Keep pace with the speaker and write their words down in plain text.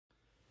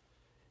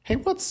Hey,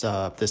 what's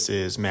up? This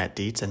is Matt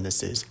Dietz, and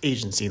this is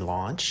Agency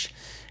Launch.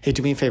 Hey,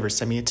 do me a favor,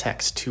 send me a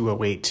text,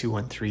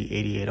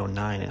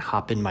 208-213-8809, and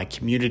hop in my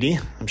community.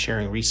 I'm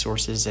sharing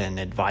resources and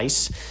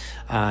advice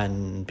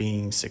on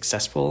being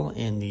successful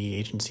in the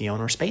agency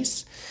owner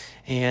space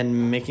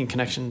and making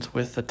connections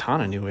with a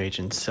ton of new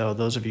agents. So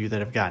those of you that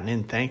have gotten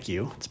in, thank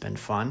you. It's been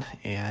fun.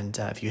 And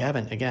if you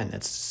haven't, again,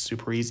 it's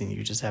super easy.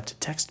 You just have to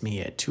text me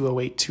at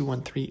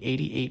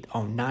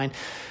 208-213-8809.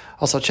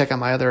 Also, check out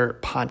my other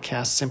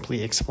podcast,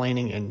 Simply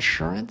Explaining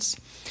Insurance.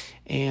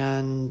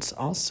 And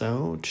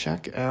also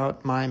check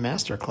out my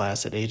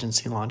masterclass at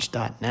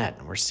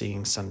agencylaunch.net. We're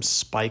seeing some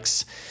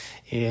spikes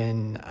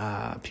in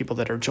people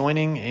that are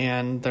joining,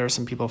 and there are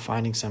some people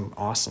finding some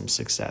awesome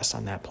success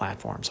on that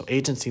platform. So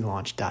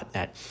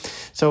agencylaunch.net.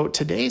 So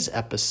today's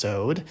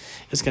episode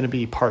is going to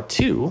be part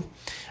 2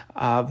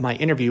 of my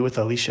interview with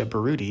Alicia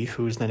Baruti,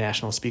 who's the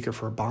national speaker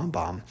for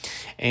BombBomb.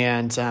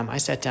 And I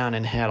sat down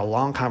and had a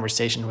long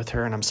conversation with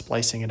her, and I'm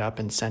splicing it up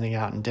and sending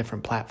out in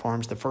different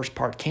platforms. The first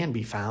part can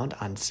be found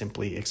on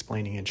Simply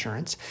Explaining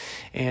Insurance.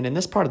 And in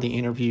this part of the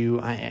interview,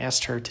 I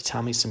asked her to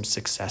tell me some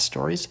success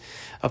stories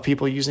of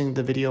people using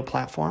the video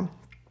platform.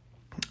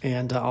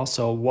 And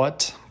also,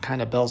 what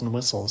kind of bells and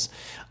whistles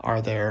are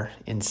there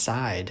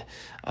inside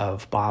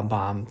of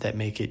BombBomb that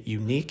make it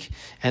unique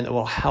and that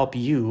will help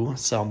you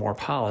sell more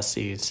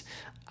policies?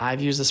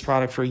 I've used this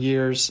product for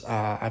years.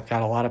 I've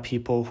got a lot of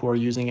people who are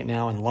using it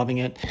now and loving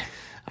it.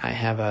 I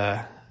have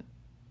a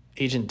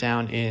agent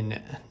down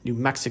in New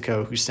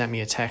Mexico who sent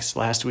me a text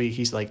last week.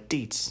 He's like,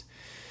 Dietz,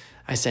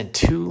 I sent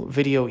 2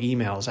 video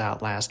emails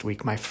out last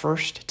week, my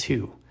first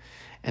 2.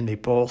 And they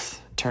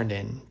both turned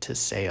into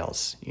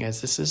sales. You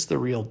guys, this is the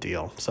real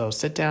deal. So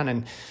sit down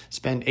and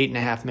spend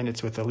 8.5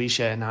 minutes with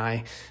Alicia and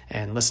I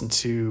and listen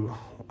to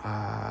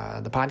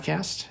the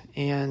podcast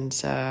and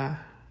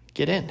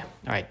get in. All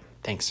right,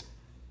 thanks.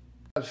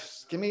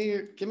 Give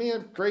me a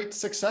great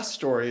success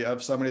story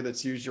of somebody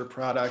that's used your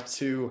product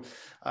to,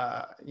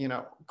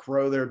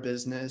 grow their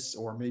business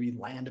or maybe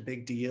land a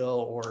big deal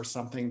or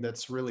something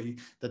that's really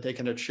that they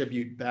can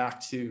attribute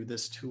back to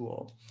this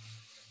tool.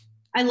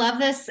 I love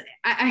this.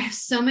 I have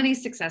so many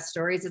success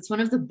stories. It's one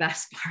of the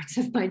best parts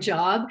of my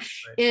job.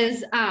 Right.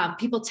 Is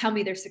people tell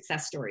me their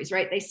success stories,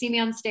 right? They see me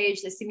on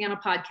stage, they see me on a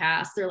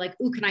podcast. They're like,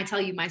 ooh, can I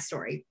tell you my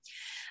story?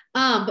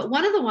 But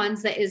one of the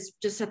ones that is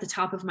just at the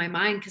top of my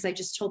mind, because I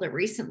just told it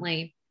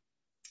recently,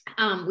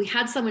 we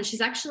had someone,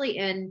 she's actually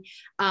in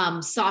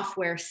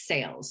software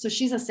sales. So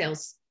she's a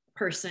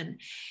salesperson.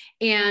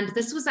 And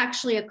this was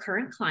actually a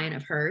current client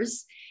of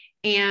hers.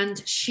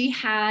 And she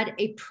had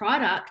a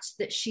product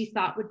that she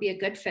thought would be a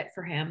good fit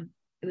for him.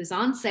 It was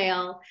on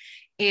sale.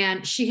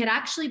 And she had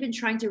actually been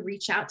trying to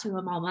reach out to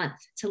him all month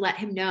to let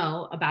him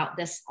know about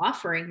this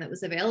offering that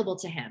was available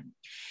to him.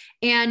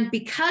 And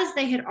because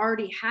they had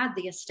already had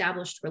the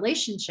established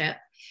relationship,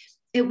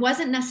 it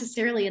wasn't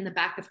necessarily in the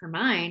back of her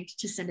mind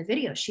to send a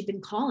video. She'd been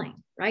calling,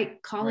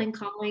 right? Calling,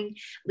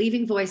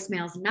 leaving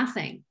voicemails,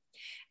 nothing.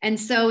 And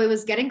so it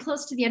was getting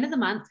close to the end of the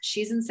month.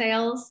 She's in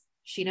sales.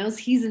 She knows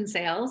he's in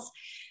sales.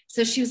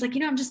 So she was like,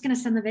 I'm just going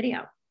to send the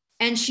video.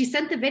 And she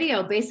sent the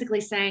video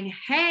basically saying,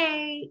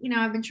 hey,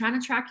 I've been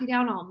trying to track you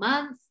down all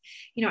month.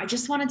 I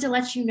just wanted to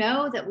let you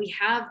know that we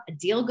have a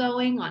deal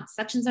going on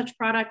such and such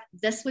product.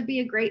 This would be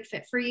a great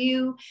fit for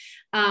you.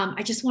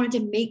 I just wanted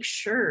to make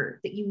sure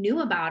that you knew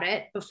about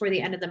it before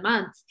the end of the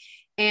month.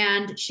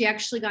 And she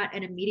actually got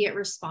an immediate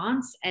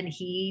response. And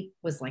he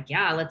was like,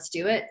 yeah, let's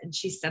do it. And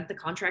she sent the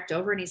contract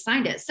over and he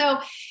signed it. So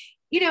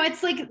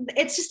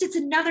it's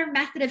another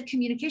method of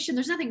communication.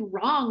 There's nothing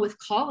wrong with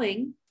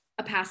calling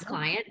a past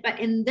client,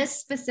 but in this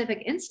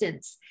specific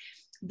instance,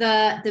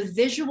 the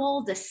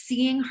visual, the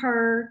seeing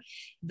her,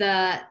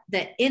 the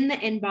in the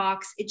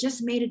inbox, it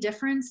just made a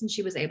difference, and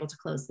she was able to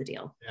close the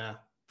deal. Yeah,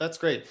 that's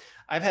great.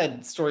 I've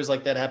had stories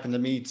like that happen to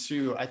me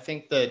too. I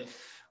think that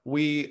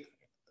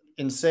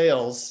in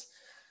sales,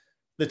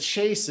 the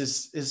chase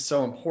is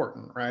so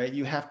important, right?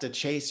 You have to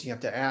chase, you have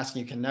to ask,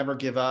 and you can never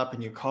give up,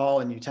 and you call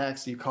and you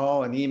text, you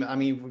call and email. I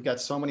mean, we've got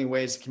so many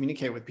ways to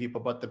communicate with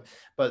people, but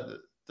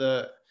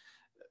the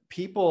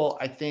people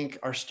I think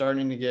are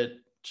starting to get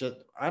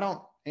I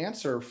don't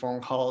answer phone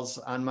calls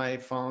on my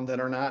phone that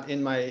are not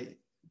in my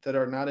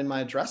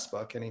address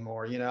book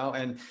anymore,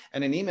 and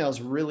an email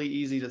is really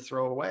easy to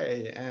throw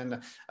away, and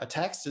a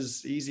text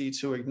is easy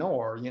to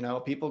ignore.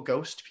 People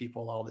ghost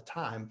people all the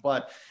time,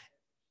 but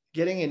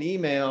getting an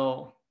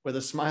email with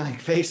a smiling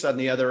face on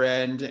the other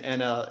end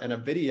and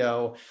a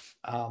video,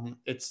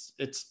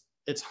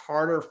 it's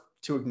harder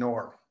to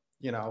ignore,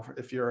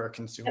 if you're a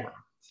consumer.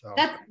 So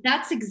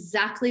that's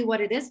exactly what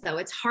it is, though.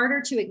 It's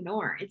harder to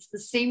ignore. It's the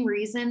same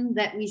reason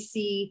that we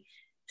see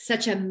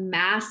such a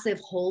massive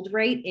hold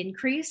rate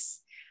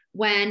increase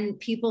when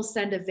people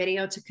send a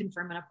video to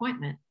confirm an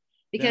appointment,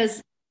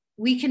 because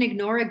we can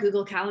ignore a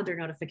Google Calendar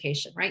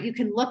notification, right? You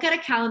can look at a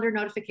calendar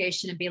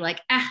notification and be like,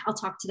 I'll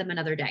talk to them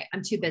another day.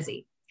 I'm too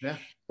busy. Yeah.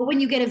 But when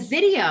you get a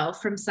video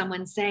from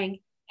someone saying,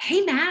 hey,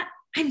 Matt,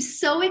 I'm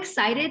so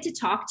excited to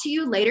talk to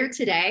you later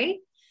today,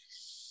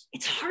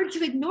 it's hard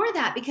to ignore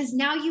that because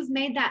now you've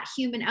made that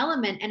human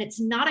element, and it's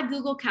not a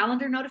Google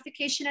Calendar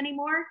notification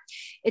anymore.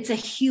 It's a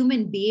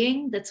human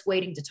being that's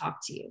waiting to talk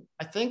to you.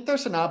 I think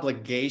there's an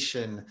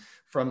obligation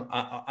from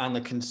on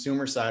the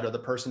consumer side, or the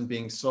person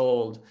being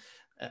sold.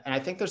 And I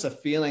think there's a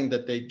feeling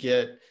that they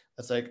get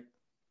that's like,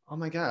 oh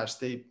my gosh,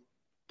 they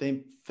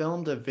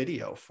filmed a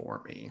video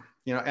for me,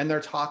 you know, and they're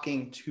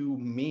talking to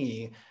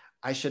me.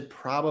 I should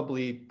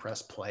probably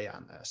press play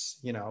on this,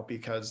 you know,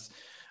 because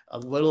a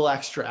little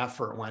extra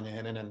effort went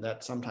in, and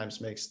that sometimes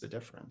makes the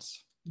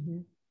difference. Mm-hmm.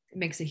 It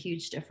makes a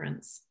huge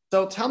difference.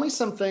 So tell me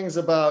some things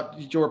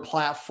about your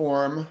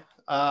platform.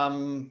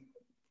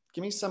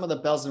 Give me some of the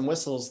bells and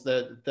whistles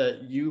that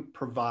you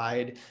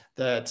provide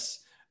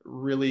that's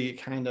really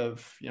kind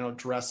of, you know,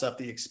 dress up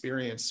the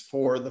experience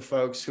for the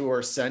folks who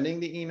are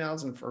sending the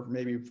emails and for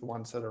maybe the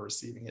ones that are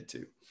receiving it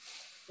too.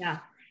 Yeah.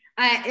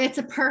 It's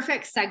a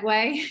perfect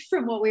segue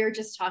from what we were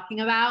just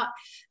talking about.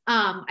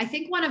 I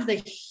think one of the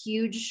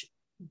huge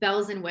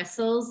bells and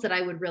whistles that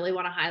I would really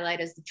want to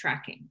highlight is the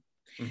tracking.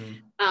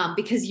 Mm-hmm.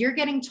 Because you're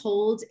getting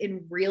told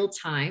in real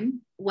time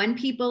when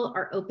people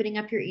are opening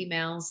up your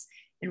emails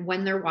and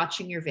when they're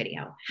watching your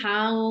video.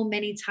 How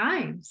many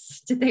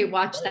times did they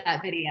watch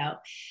that video?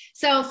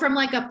 So from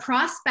like a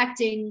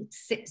prospecting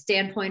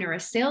standpoint or a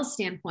sales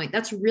standpoint,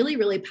 that's really,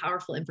 really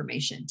powerful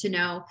information to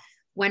know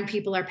when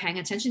people are paying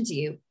attention to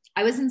you.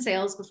 I was in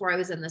sales before I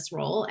was in this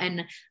role,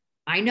 and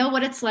I know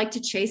what it's like to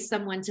chase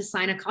someone to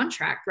sign a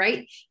contract,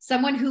 right?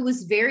 Someone who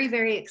was very,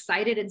 very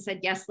excited and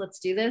said, yes, let's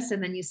do this.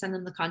 And then you send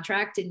them the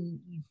contract and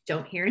you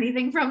don't hear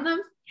anything from them.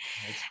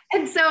 Right.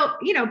 And so,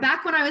 you know,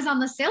 back when I was on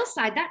the sales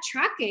side, that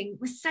tracking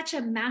was such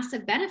a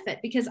massive benefit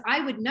because I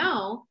would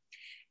know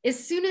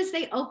as soon as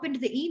they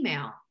opened the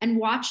email and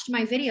watched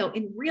my video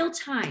in real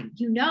time,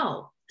 you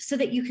know, so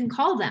that you can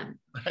call them.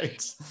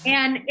 Right.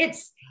 And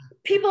it's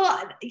people,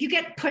 you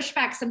get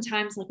pushback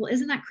sometimes like, well,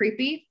 isn't that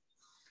creepy?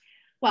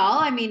 Well,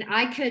 I mean,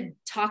 I could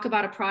talk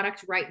about a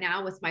product right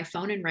now with my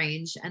phone in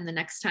range, and the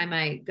next time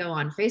I go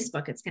on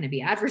Facebook, it's going to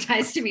be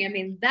advertised to me. I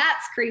mean,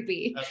 that's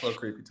creepy. That's a little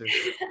creepy too.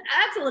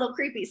 That's a little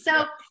creepy.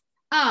 So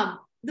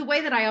the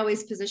way that I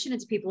always position it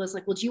to people is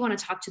like, well, do you want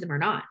to talk to them or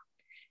not?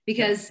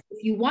 Because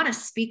if you want to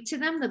speak to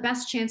them, the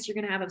best chance you're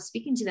going to have of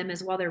speaking to them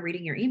is while they're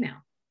reading your email.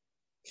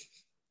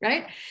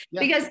 Right?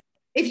 Yeah. Because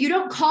if you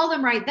don't call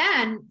them right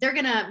then, they're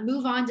going to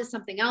move on to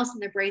something else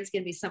and their brain's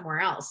going to be somewhere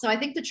else. So I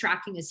think the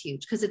tracking is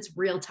huge because it's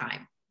real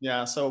time.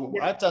 Yeah. So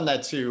I've done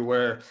that too,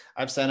 where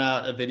I've sent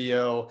out a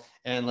video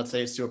and let's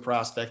say it's to a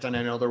prospect and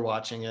I know they're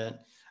watching it.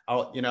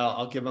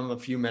 I'll give them a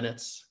few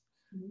minutes,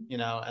 you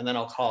know, and then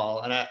I'll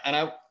call and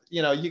I,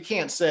 you know, you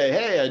can't say,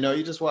 hey, I know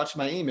you just watched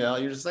my email.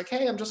 You're just like,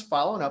 hey, I'm just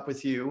following up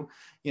with you.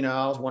 You know,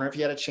 I was wondering if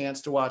you had a chance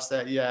to watch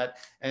that yet.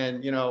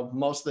 And, you know,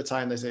 most of the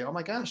time they say, oh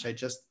my gosh, I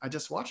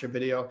just watched your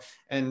video.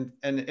 And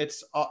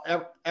it's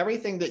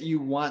everything that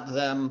you want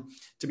them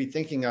to be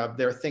thinking of,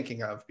 they're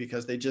thinking of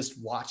because they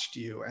just watched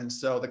you. And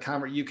so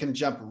you can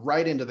jump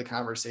right into the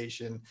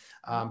conversation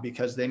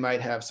because they might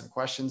have some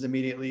questions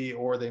immediately,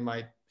 or they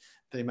might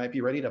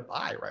be ready to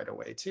buy right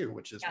away too,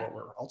 which is what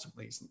we're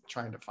ultimately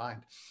trying to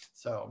find.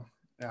 So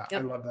yeah, I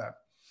love that.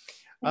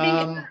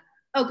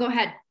 Go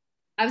ahead.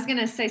 I was going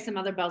to say some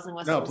other bells and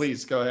whistles. No,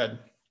 please go ahead.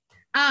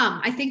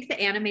 I think the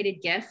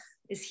animated GIF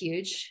is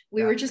huge.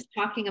 We were just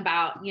talking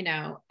about,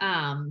 getting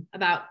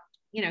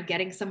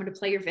someone to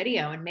play your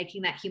video and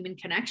making that human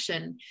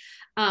connection.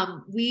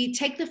 We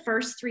take the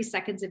first 3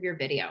 seconds of your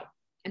video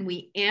and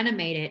we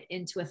animate it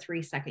into a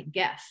 3-second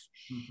GIF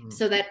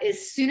so that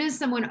as soon as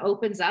someone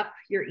opens up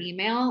your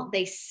email,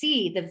 they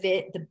see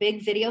the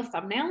big video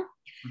thumbnail,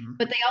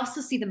 but they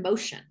also see the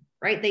motion,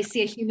 right? They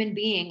see a human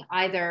being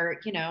either,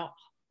 you know,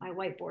 my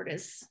whiteboard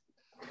is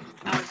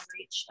out of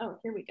reach. Oh,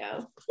 here we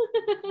go.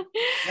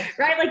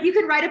 Right? Like you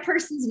can write a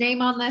person's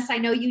name on this. I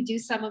know you do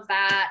some of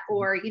that,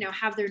 or, you know,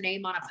 have their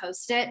name on a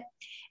Post-it.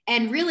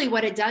 And really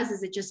what it does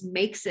is it just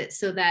makes it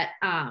so that,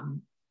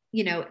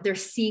 you know, they're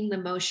seeing the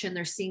motion,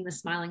 they're seeing the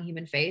smiling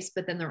human face,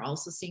 but then they're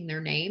also seeing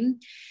their name.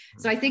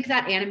 So I think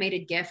that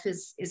animated GIF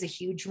is a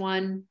huge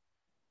one.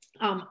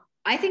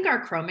 I think our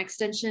Chrome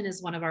extension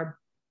is one of our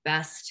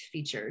best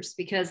features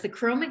because the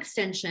Chrome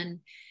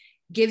extension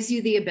gives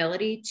you the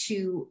ability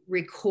to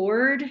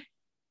record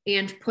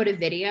and put a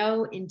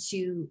video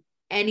into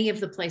any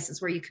of the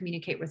places where you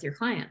communicate with your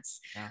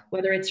clients,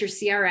 whether it's your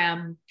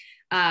CRM,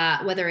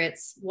 whether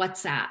it's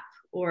WhatsApp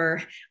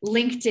or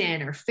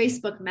LinkedIn or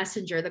Facebook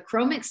Messenger. The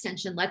Chrome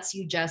extension lets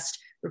you just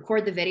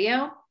record the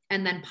video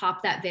and then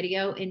pop that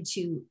video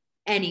into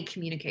any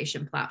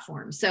communication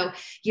platform. So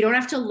you don't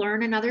have to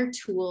learn another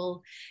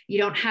tool. You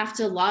don't have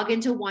to log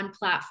into one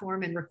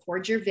platform and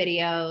record your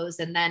videos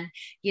and then,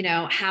 you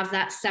know, have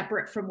that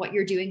separate from what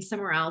you're doing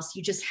somewhere else.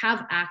 You just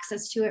have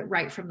access to it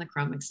right from the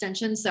Chrome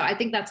extension. So I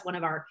think that's one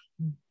of our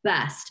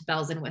best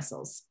bells and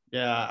whistles.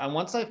 Yeah. And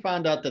once I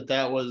found out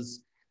that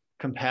was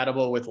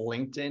compatible with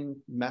LinkedIn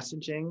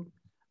messaging,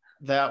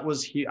 that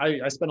was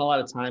I spent a lot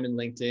of time in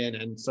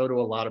LinkedIn, and so do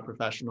a lot of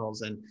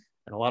professionals, and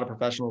a lot of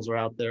professionals are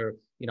out there,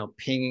 you know,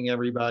 pinging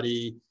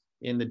everybody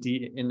in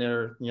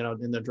their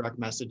direct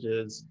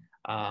messages.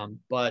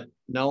 But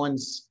no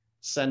one's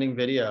sending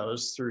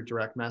videos through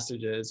direct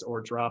messages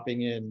or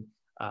dropping in,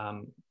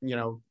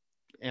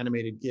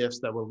 animated GIFs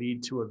that will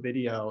lead to a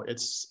video.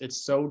 It's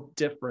so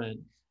different.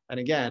 And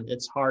again,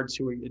 it's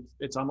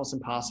it's almost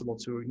impossible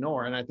to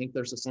ignore. And I think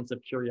there's a sense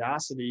of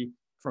curiosity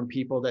from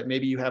people that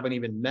maybe you haven't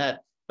even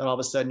met, that all of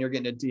a sudden you're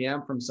getting a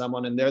DM from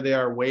someone and there they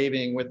are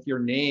waving with your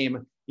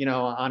name,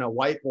 on a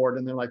whiteboard.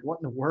 And they're like, what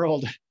in the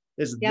world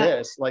is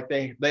this? Like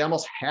they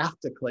almost have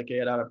to click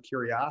it out of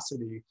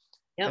curiosity.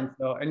 Yep.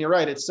 And you're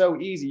right, it's so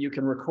easy. You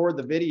can record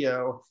the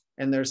video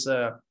and there's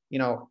a,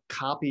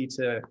 copy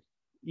to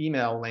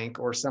email link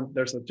or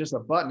there's just a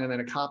button and then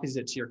it copies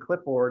it to your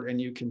clipboard and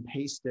you can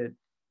paste it,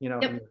 in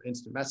your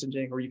instant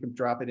messaging, or you can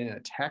drop it in a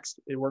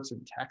text. It works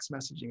in text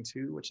messaging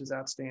too, which is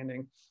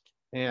outstanding.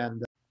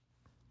 And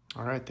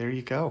all right, there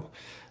you go.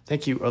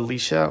 Thank you,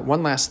 Alicia.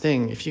 One last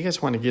thing, if you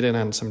guys want to get in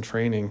on some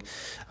training,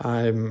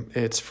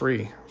 it's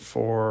free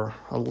for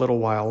a little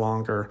while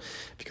longer.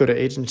 If you go to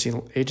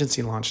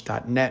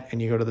agencylaunch.net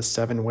and you go to the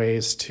 7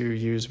 ways to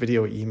use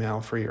video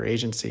email for your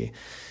agency,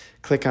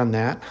 click on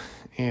that.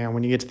 And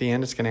when you get to the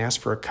end, it's going to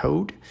ask for a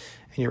code.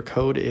 And your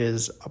code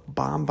is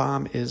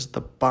BOMB is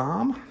the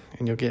bomb.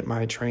 And you'll get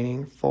my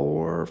training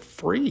for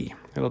free.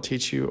 It'll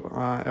teach you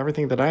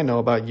everything that I know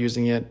about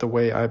using it the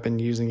way I've been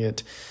using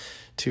it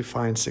to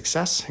find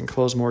success and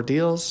close more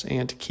deals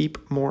and to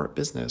keep more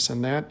business.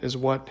 And that is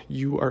what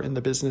you are in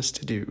the business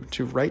to do,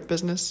 to write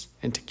business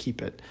and to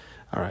keep it.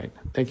 All right.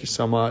 Thank you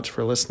so much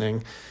for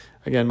listening.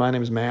 Again, my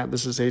name is Matt.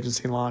 This is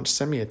Agency Launch.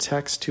 Send me a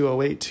text,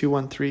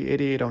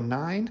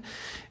 208-213-8809.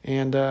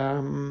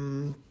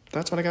 And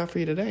that's what I got for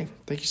you today.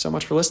 Thank you so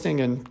much for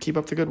listening and keep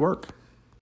up the good work.